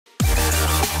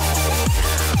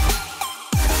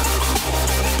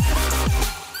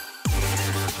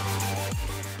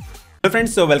Hello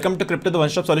friends, so welcome to Crypto, the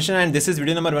one-stop solution, and this is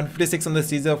video number 156 on the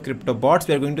series of crypto bots.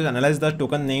 We are going to analyze the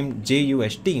token named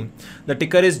JUST. The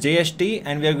ticker is JST,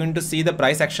 and we are going to see the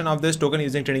price action of this token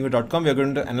using tradingview.com. We are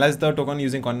going to analyze the token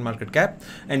using CoinMarketCap,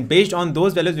 and based on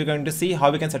those values, we are going to see how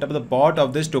we can set up the bot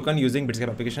of this token using Bitsgap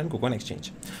application and Kucoin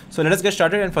Exchange. So let us get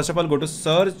started, and first of all, go to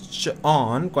search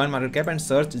on CoinMarketCap and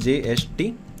search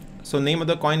JST. So name of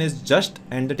the coin is Just,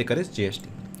 and the ticker is JST.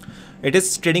 It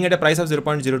is trading at a price of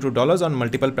 $0.02 on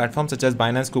multiple platforms such as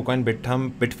Binance, Kucoin,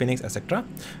 Bithumb, Bitfinex, etc.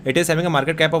 It is having a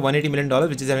market cap of $180 million,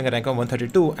 which is having a rank of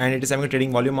 132, and it is having a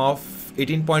trading volume of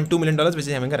 $18.2 million, which is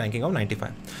having a ranking of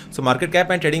 95. So market cap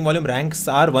and trading volume ranks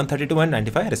are 132 and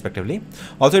 95 respectively.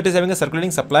 Also, it is having a circulating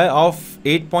supply of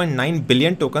 8.9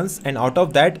 billion tokens, and out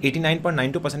of that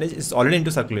 89.92% is already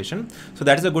into circulation. So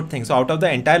that is a good thing. So out of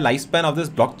the entire lifespan of this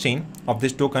blockchain, of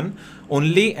this token,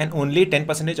 only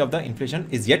 10% of the inflation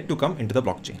is yet to come into the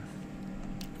blockchain.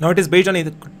 Now it is based on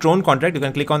a Tron contract. You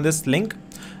can click on this link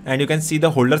and you can see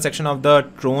the holder section of the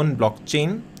Tron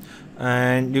blockchain,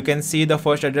 and you can see the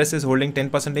first address is holding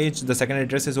 10%, the second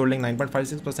address is holding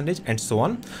 9.56%, and so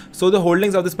on. So the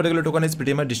holdings of this particular token is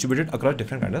pretty much distributed across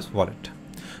different kinds of wallet.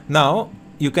 Now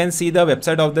you can see the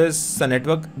website of this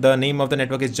network. The name of the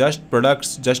network is Just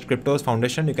Products, Just Cryptos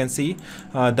Foundation. You can see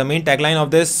the main tagline of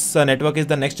this network is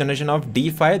the next generation of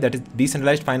DeFi, that is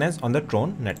decentralized finance on the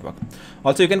Tron network.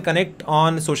 Also, you can connect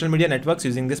on social media networks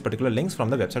using this particular links from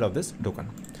the website of this token.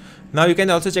 Now you can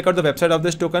also check out the website of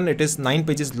this token. It is 9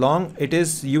 pages long. It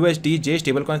is USDJ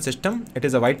stablecoin system. It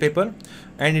is a white paper,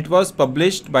 and it was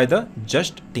published by the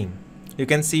Just team. You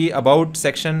can see about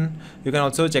section. You can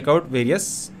also check out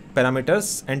various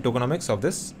parameters and tokenomics of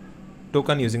this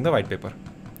token using the white paper.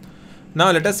 Now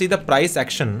let us see the price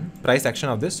action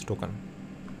of this token.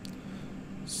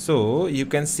 So you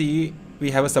can see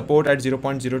we have a support at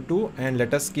 0.02, and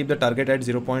let us keep the target at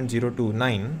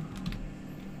 0.029.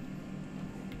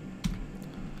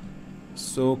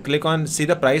 So click on see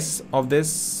the price of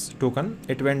this token.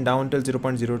 It went down till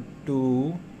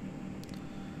 0.02.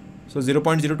 So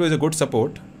 0.02 is a good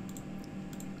support,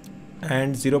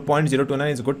 and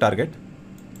 0.029 is a good target.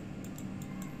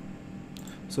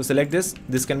 So select this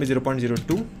can be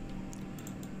 0.02,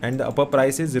 and the upper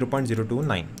price is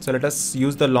 0.029. So let us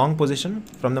use the long position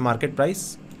from the market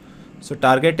price. So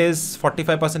target is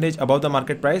 45% above the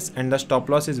market price, and the stop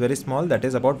loss is very small, that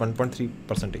is about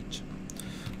 1.3%.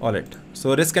 Alright,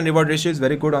 so risk and reward ratio is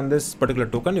very good on this particular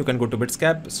token. You can go to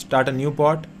Bitsgap, start a new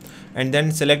bot, and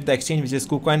then select the exchange, which is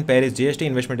Kucoin, pair is JST,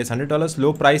 investment is $100,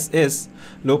 low price is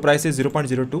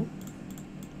 0.02,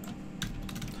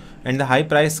 and the high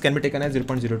price can be taken as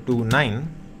 0.029.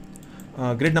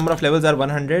 Grid number of levels are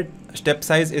 100, step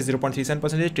size is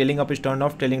 0.37%, trailing up is turned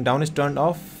off, trailing down is turned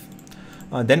off.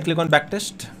 Then click on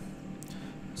backtest.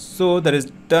 So the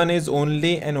return is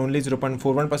only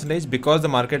 0.41% because the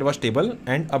market was stable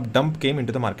and a dump came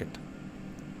into the market.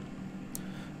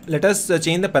 Let us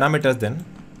change the parameters then.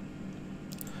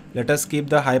 Let us keep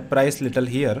the high price little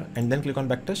here, and then click on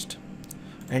backtest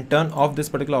and turn off this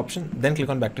particular option. Then click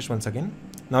on backtest once again.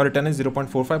 Now return is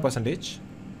 0.45%.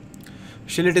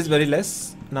 Still it is very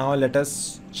less. Now let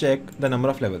us check the number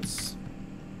of levels.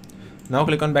 Now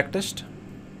click on backtest.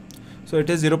 So it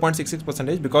is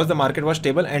 0.66% because the market was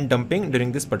stable and dumping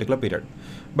during this particular period.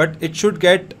 But it should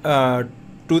get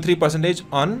 2-3%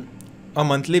 on a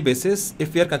monthly basis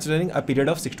if we are considering a period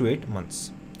of 6 to 8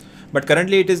 months. But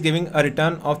currently it is giving a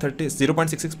return of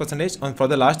 0.66% on for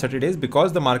the last 30 days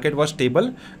because the market was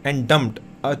stable and dumped.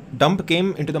 A dump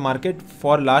came into the market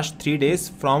for last 3 days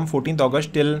from 14th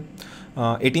August till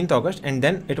 18th August, and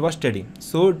then it was steady.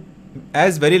 So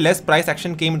as very less price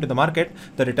action came into the market,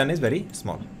 the return is very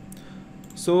small.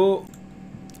 So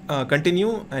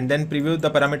continue and then preview the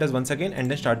parameters once again,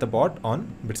 and then start the bot on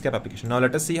Bitsgap application. Now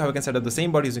let us see how we can set up the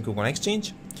same bot using Kucoin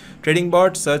Exchange. Trading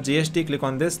bot, search JST, click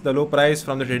on this. The low price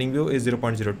from the trading view is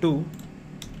 0.02,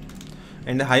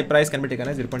 and the high price can be taken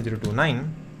as 0.029.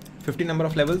 50 number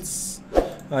of levels.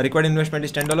 Required investment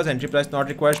is $10, entry price not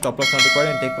required, stop loss not required,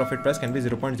 and take profit price can be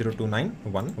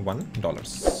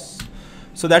 $0.02911.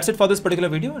 So that's it for this particular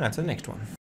video, and that's the next one.